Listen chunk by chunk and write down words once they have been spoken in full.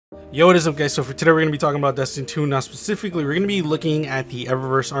Yo, what is up, guys? So for today we're going to be talking about Destiny 2. Now specifically we're going to be looking at the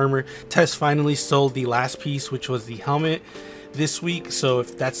Eververse armor. Tess finally sold the last piece, which was the helmet, this week. So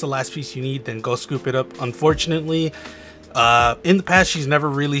if that's the last piece you need, then go scoop it up. Unfortunately, in the past she's never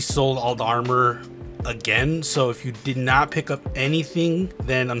really sold all the armor again. So if you did not pick up anything,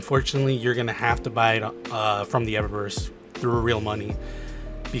 then unfortunately you're going to have to buy it from the Eververse through real money,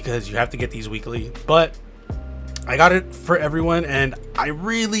 because you have to get these weekly. But I got it for everyone and I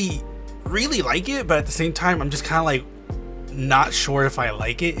really like it, but at the same time I'm just kind of like not sure if I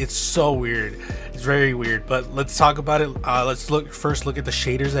like it. It's so weird. It's very weird, but let's talk about it. Let's first look at the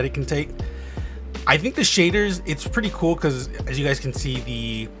shaders that it can take. I think the shaders, it's pretty cool because as you guys can see,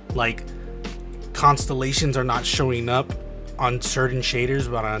 the like constellations are not showing up on certain shaders,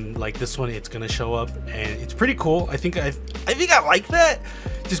 but on like this one it's gonna show up, and it's pretty cool. I think I like that,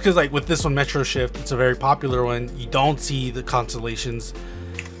 just because like with this one, Metro Shift, it's a very popular one, you don't see the constellations,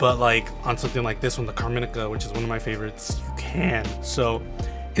 but like on something like this one, the Carminica, which is one of my favorites, you can. So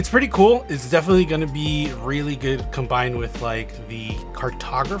it's pretty cool. It's definitely going to be really good combined with like the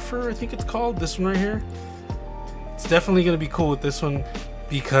Cartographer, I think it's called, this one right here. It's definitely going to be cool with this one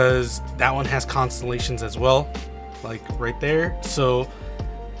because that one has constellations as well, like right there. So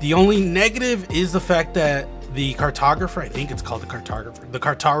the only negative is the fact that the Cartographer, I think it's called the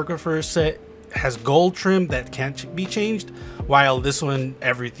Cartographer set has gold trim that can't be changed, while this one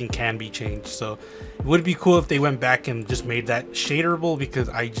everything can be changed. So it would be cool if they went back and just made that shaderable, because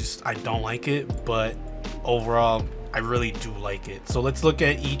I don't like it, but overall I really do like it. So let's look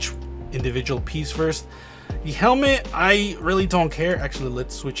at each individual piece first. The helmet, I really don't care. Actually,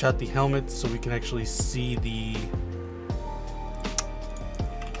 let's switch out the helmet so we can actually see the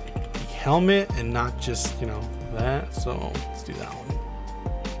helmet and not just, you know, that. So let's do that one.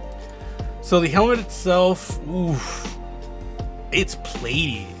 So the helmet itself, oof, it's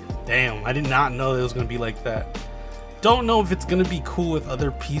plated. Damn, I did not know it was gonna be like that. Don't know if it's gonna be cool with other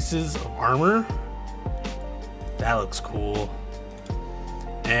pieces of armor. That looks cool.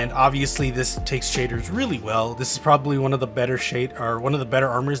 And obviously this takes shaders really well. This is probably one of the better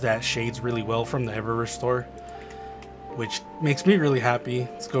armors that shades really well from the Eververse store, which makes me really happy.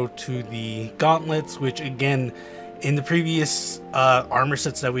 Let's go to the gauntlets, which again, in the previous armor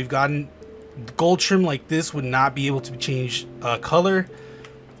sets that we've gotten, gold trim like this would not be able to change color,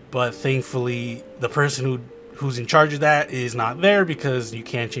 but thankfully the person who's in charge of that is not there, because you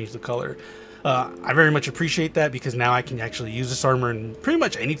can't change the color. I very much appreciate that, because now I can actually use this armor in pretty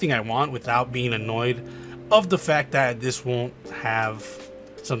much anything I want without being annoyed of the fact that this won't have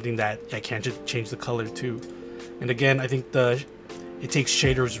something that I can't just change the color to. And again, I think it takes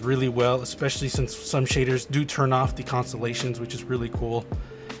shaders really well, especially since some shaders do turn off the constellations, which is really cool.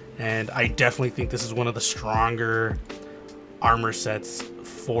 And I definitely think this is one of the stronger armor sets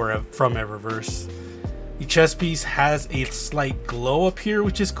from Eververse. The chest piece has a slight glow up here,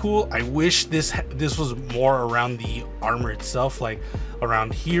 which is cool. I wish this was more around the armor itself, like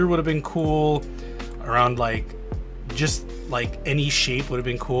around here would have been cool, around like just like any shape would have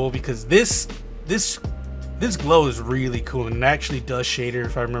been cool, because this glow is really cool, and it actually does shader,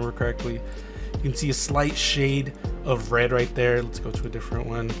 if I remember correctly. You can see a slight shade of red right there. Let's go to a different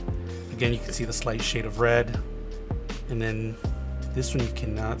one. Again, you can see the slight shade of red, and then this one you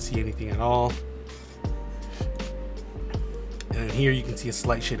cannot see anything at all. And then here you can see a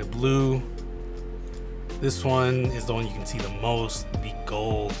slight shade of blue. This one is the one you can see the most, the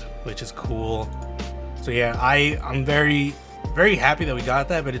gold, which is cool. So yeah, I'm very happy that we got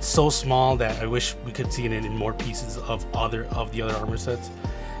that, but it's so small that I wish we could see it in more pieces of the other armor sets.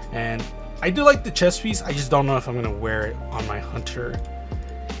 And I do like the chest piece, I just don't know if I'm gonna wear it on my hunter.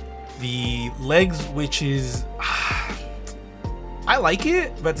 The legs, which is I like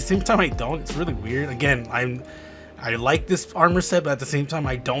it, but at the same time I don't. It's really weird. Again, I like this armor set, but at the same time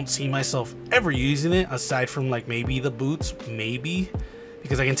I don't see myself ever using it, aside from like maybe the boots, maybe,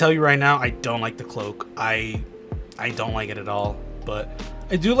 because I can tell you right now I don't like the cloak. I don't like it at all. But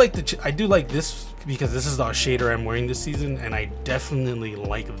I do like this, because this is the shader I'm wearing this season, and I definitely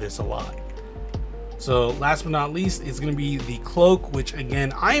like this a lot. So last but not least, it's going to be the cloak, which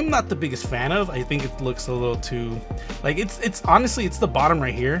again I am not the biggest fan of. I think it looks a little too like, it's honestly, it's the bottom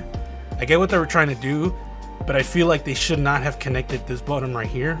right here. I get what they were trying to do, but I feel like they should not have connected this bottom right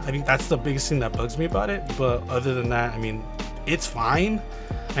here. I think that's the biggest thing that bugs me about it. But other than that, I mean, it's fine.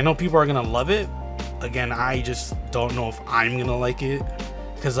 I know people are gonna love it. Again, I just don't know if I'm gonna like it,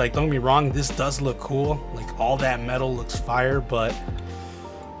 because like, don't get me wrong, this does look cool, like all that metal looks fire, but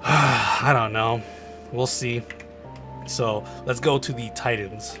I don't know, we'll see. So let's go to the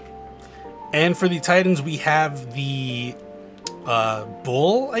Titans. And for the Titans, we have the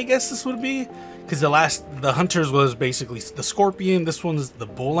bull, I guess this would be, because the hunters was basically the scorpion. This one's the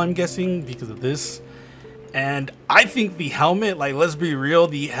bull, I'm guessing, because of this. And I think the helmet, like, let's be real,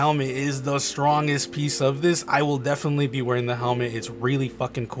 the helmet is the strongest piece of this. I will definitely be wearing the helmet. It's really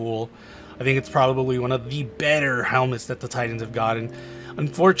fucking cool. I think it's probably one of the better helmets that the Titans have gotten.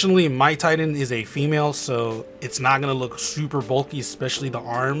 Unfortunately, my Titan is a female, so it's not gonna look super bulky, especially the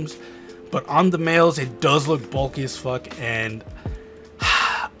arms. But on the males, it does look bulky as fuck, and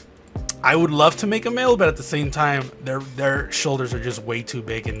I would love to make a male, but at the same time, their shoulders are just way too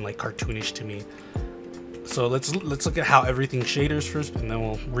big and like cartoonish to me. So let's look at how everything shaders first, and then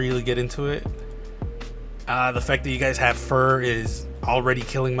we'll really get into it. The fact that you guys have fur is already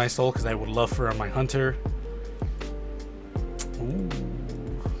killing my soul, because I would love fur on my hunter. Ooh,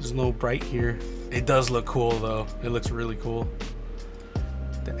 there's no bright here. It does look cool though. It looks really cool.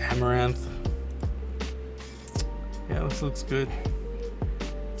 The amaranth. Yeah, this looks good.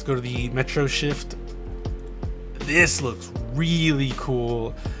 Let's go to the Metro Shift. This looks really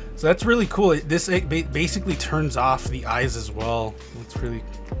cool. So that's really cool. This basically turns off the eyes as well. It's really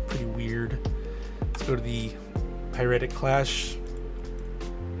pretty weird. Let's go to the Pyretic Clash.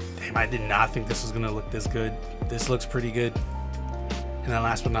 Damn, I did not think this was gonna look this good. This looks pretty good. And then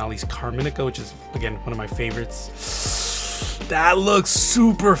last but not least, Carminica, which is again one of my favorites. That looks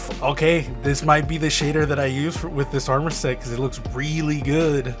super okay. This might be the shader that I use with this armor set, because it looks really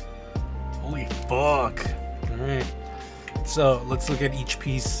good. Holy fuck. All right. So let's look at each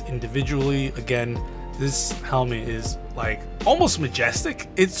piece individually. Again, this helmet is like almost majestic.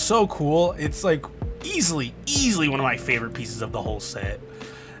 It's so cool. It's like easily one of my favorite pieces of the whole set.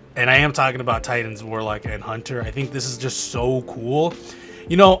 And I am talking about Titans, Warlock, and Hunter. I think this is just so cool.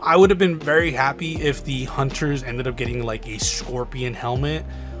 You know, I would have been very happy if the Hunters ended up getting like a Scorpion helmet,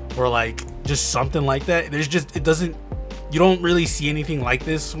 or like just something like that. There's just, you don't really see anything like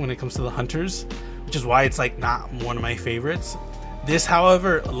this when it comes to the Hunters, which is why it's like not one of my favorites. This,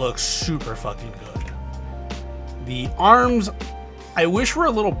 however, looks super fucking good. The arms, I wish were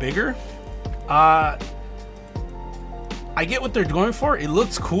a little bigger. I get what they're going for. It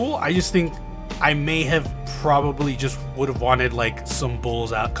looks cool. I just think I may have probably just would have wanted like some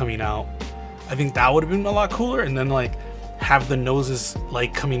bulls coming out. I think that would have been a lot cooler, and then like have the noses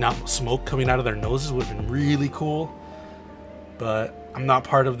like coming out, smoke coming out of their noses would have been really cool. But I'm not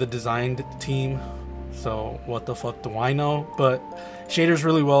part of the design team, so what the fuck do I know? But shaders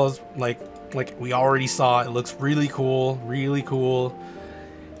really well, like we already saw. It looks really cool, really cool.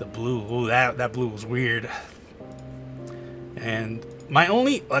 The blue, ooh, that blue was weird. And my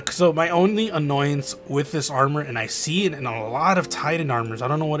only annoyance with this armor, and I see it in a lot of Titan armors, I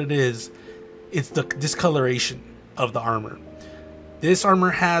don't know what it is, it's the discoloration of the armor. This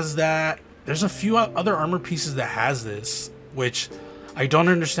armor has that. There's a few other armor pieces that has this, which I don't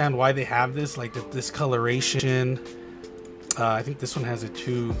understand why they have this, like the discoloration. I think this one has it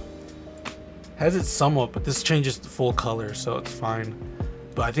too. Has it somewhat, but this changes the full color, so it's fine.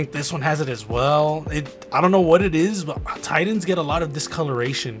 But I think this one has it as well. I don't know what it is, but Titans get a lot of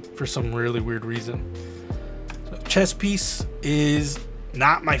discoloration for some really weird reason. So chest piece is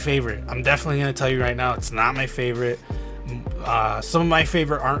not my favorite. I'm definitely gonna tell you right now, it's not my favorite. Some of my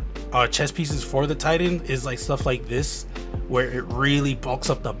favorite chest pieces for the Titan is like stuff like this, where it really bulks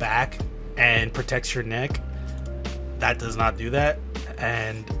up the back and protects your neck. That does not do that.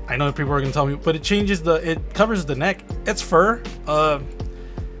 And I know people are gonna tell me, but it covers the neck. It's fur,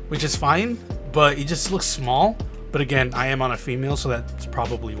 which is fine, but it just looks small. But again, I am on a female, so that's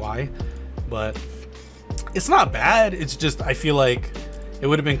probably why. But it's not bad. It's just, I feel like it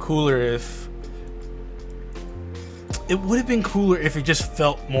would have been cooler if it just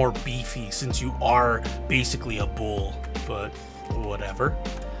felt more beefy, since you are basically a bull. But whatever.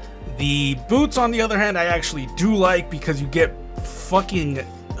 The boots, on the other hand, I actually do like, because you get fucking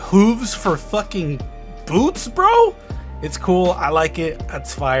hooves for fucking boots, bro. It's cool. I like it.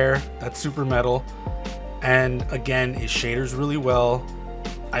 That's fire. That's super metal. And again, it shaders really well.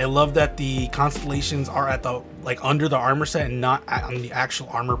 I love that the constellations are at the under the armor set and not on the actual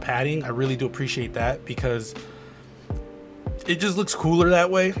armor padding. I really do appreciate that, because it just looks cooler that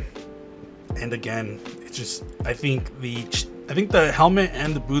way. And again, it's just, I think the helmet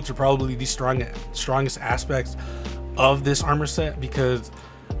and the boots are probably the strongest aspects of this armor set, because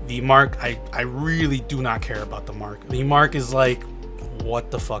the mark, I really do not care about the mark. The mark is like,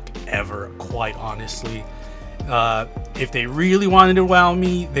 what the fuck ever, quite honestly. If they really wanted to wow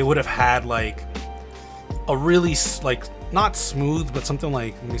me, they would have had like a really not smooth, but something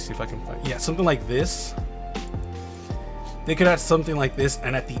like, let me see if I can find, yeah, something like this. they could have something like this,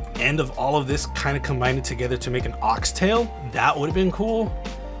 and at the end of all of this kind of combine it together to make an oxtail. That would have been cool.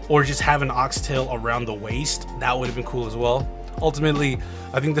 Or just have an oxtail around the waist. That would have been cool as well. Ultimately,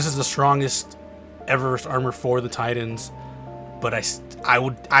 I think this is the strongest Eververse armor for the Titans, but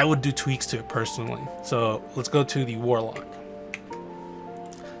I would do tweaks to it personally. So let's go to the Warlock.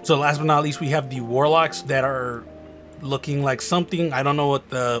 So last but not least, we have the Warlocks that are looking like something. I don't know what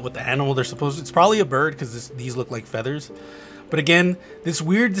the animal they're supposed to. It's probably a bird because these look like feathers. But again, this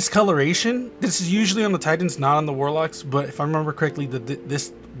weird discoloration. This is usually on the Titans, not on the Warlocks. But if I remember correctly,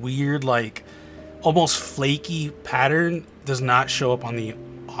 this weird, like almost flaky pattern does not show up on the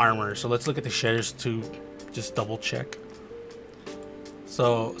armor. So let's look at the shaders to just double check.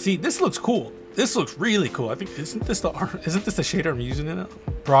 So see, this looks cool. This looks really cool. I think isn't this the shader I'm using in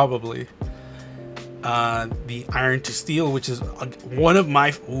it? Probably. The Iron to Steel, which is one of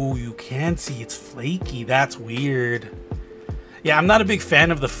my. Ooh, you can see it's flaky. That's weird. Yeah, I'm not a big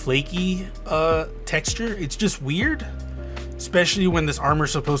fan of the flaky texture. It's just weird, especially when this armor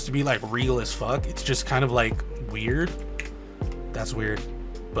is supposed to be like real as fuck. It's just kind of like weird. That's weird.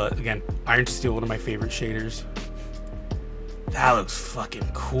 But again, Iron to Steel, one of my favorite shaders. That looks fucking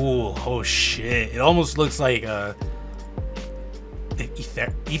cool. Oh shit! It almost looks like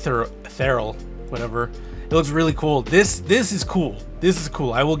ethereal, whatever. It looks really cool. This is cool. This is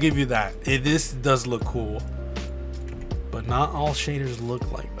cool. I will give you that. This does look cool. But not all shaders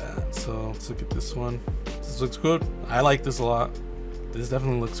look like that. So let's look at this one. This looks good. I like this a lot. This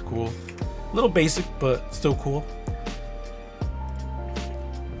definitely looks cool. A little basic, but still cool.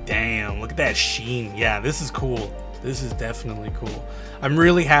 Damn, look at that sheen. Yeah, this is cool. This is definitely cool. I'm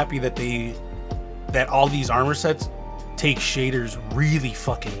really happy that all these armor sets take shaders really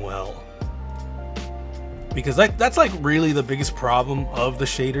fucking well. Because that's like really the biggest problem of the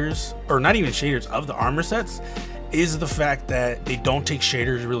shaders, or not even shaders, of the armor sets, is the fact that they don't take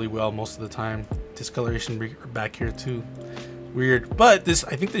shaders really well most of the time. Discoloration back here too. Weird. But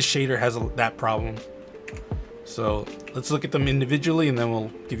I think this shader has that problem. So let's look at them individually and then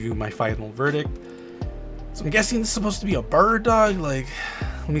we'll give you my final verdict. So I'm guessing this is supposed to be a bird dog. Like,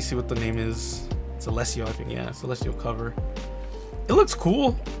 let me see what the name is. Celestial, I think. Yeah, Celestial cover. It looks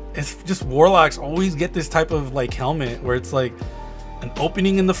cool. It's just Warlocks always get this type of like helmet where it's like an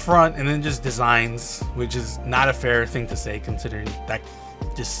opening in the front and then just designs, which is not a fair thing to say considering that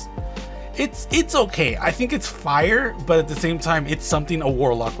just it's okay. I think it's fire, but at the same time it's something a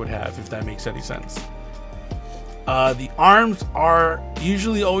Warlock would have, if that makes any sense. The arms are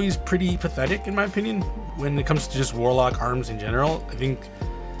usually always pretty pathetic in my opinion when it comes to just Warlock arms in general.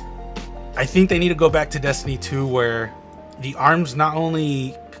 I think they need to go back to Destiny 2 where the arms not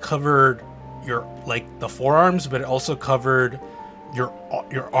only covered your like the forearms, but it also covered your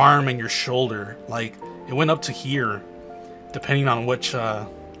arm and your shoulder. Like it went up to here depending on which arm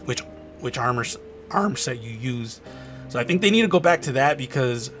set you used. So I think they need to go back to that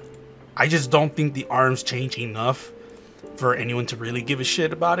because I just don't think the arms change enough for anyone to really give a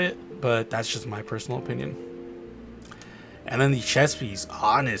shit about it, but that's just my personal opinion. And then the chest piece,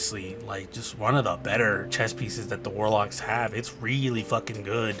 honestly, like just one of the better chest pieces that the Warlocks have. It's really fucking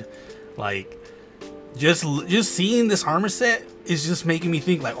good. Like just seeing this armor set is just making me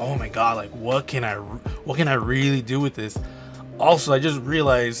think like, oh my god, like what can I really do with this? Also, I just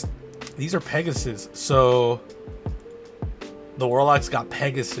realized these are Pegasus, so the Warlocks got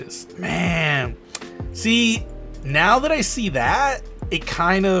Pegasus. Man, see, now that I see that, it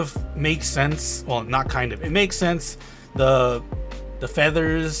kind of makes sense. Well, not kind of, it makes sense. The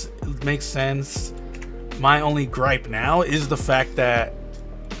feathers, it makes sense. My only gripe now is the fact that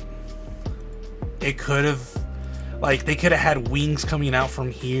it could have, like, they could have had wings coming out from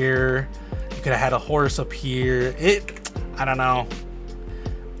here. You could have had a horse up here. I don't know.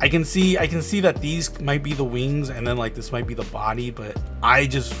 I can see that these might be the wings and then like this might be the body, but I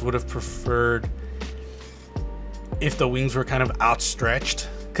just would have preferred if the wings were kind of outstretched.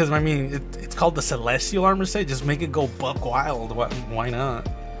 Because I mean, it's called the Celestial armor set. Just make it go buck wild. Why not?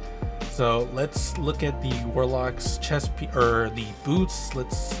 So let's look at the Warlock's chest or the boots.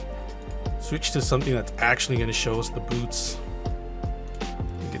 Let's switch to something that's actually going to show us the boots. I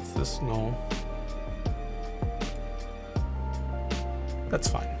think it's this. No. That's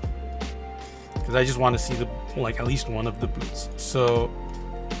fine, because I just want to see the at least one of the boots. So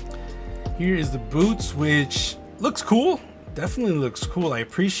here is the boots, which looks cool. Definitely looks cool. I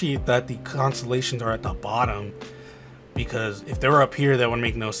appreciate that the constellations are at the bottom, because if they were up here, that would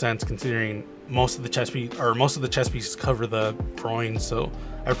make no sense considering most of the chest pieces cover the groin. So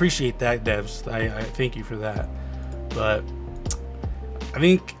I appreciate that, devs. I thank you for that. But I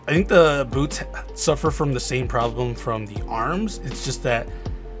think the boots suffer from the same problem from the arms. It's just that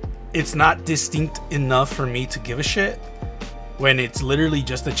it's not distinct enough for me to give a shit, when it's literally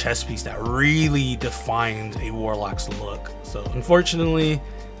just a chest piece that really defines a warlock's look. So unfortunately,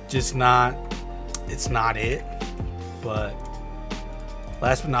 it's not it. But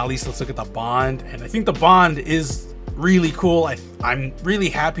last but not least, let's look at the bond. And I think the bond is really cool. I'm really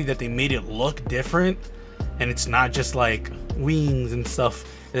happy that they made it look different, and it's not just like wings and stuff.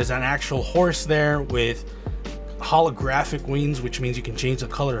 There's an actual horse there with holographic wings, which means you can change the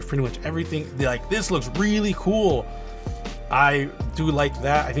color of pretty much everything. Like, this looks really cool. I do like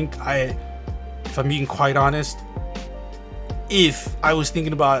that. I think if I'm being quite honest, if I was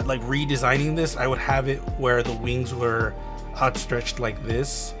thinking about like redesigning this, I would have it where the wings were outstretched like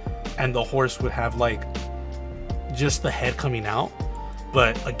this, and the horse would have like just the head coming out.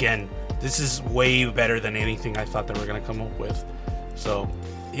 But again, this is way better than anything I thought they were gonna come up with. So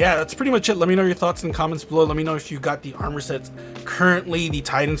yeah, that's pretty much it. Let me know your thoughts in the comments below. Let me know if you got the armor sets. Currently, the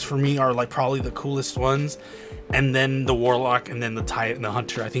Titans for me are like probably the coolest ones, and then the Warlock, and then the Titan, the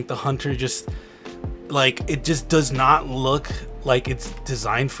Hunter. I think the Hunter just like, it just does not look like it's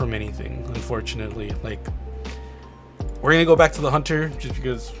designed from anything, unfortunately. Like, we're gonna go back to the Hunter just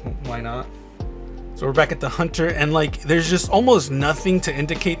because why not? So we're back at the Hunter, and like, there's just almost nothing to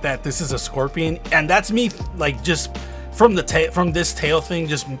indicate that this is a scorpion, and that's me like just from this tail thing,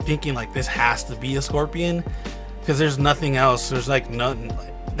 just thinking like this has to be a scorpion, because there's nothing else. There's like nothing.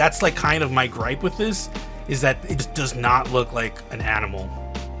 That's like kind of my gripe with this, is that it just does not look like an animal,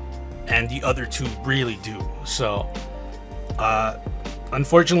 and the other two really do. So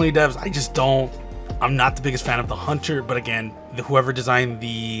unfortunately, devs, I'm not the biggest fan of the Hunter, but again, whoever designed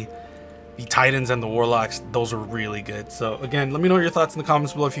the Titans and the Warlocks, those are really good. So again, let me know your thoughts in the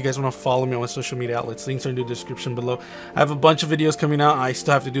comments below. If you guys want to follow me on my social media outlets, links are in the description below. I have a bunch of videos coming out. I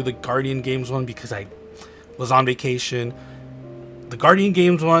still have to do the Guardian Games one because I was on vacation. The Guardian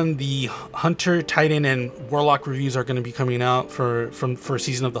Games one, the Hunter, Titan, and Warlock reviews are going to be coming out for a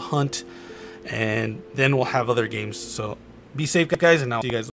season of the Hunt, and then we'll have other games. So be safe, guys, and I'll see you guys.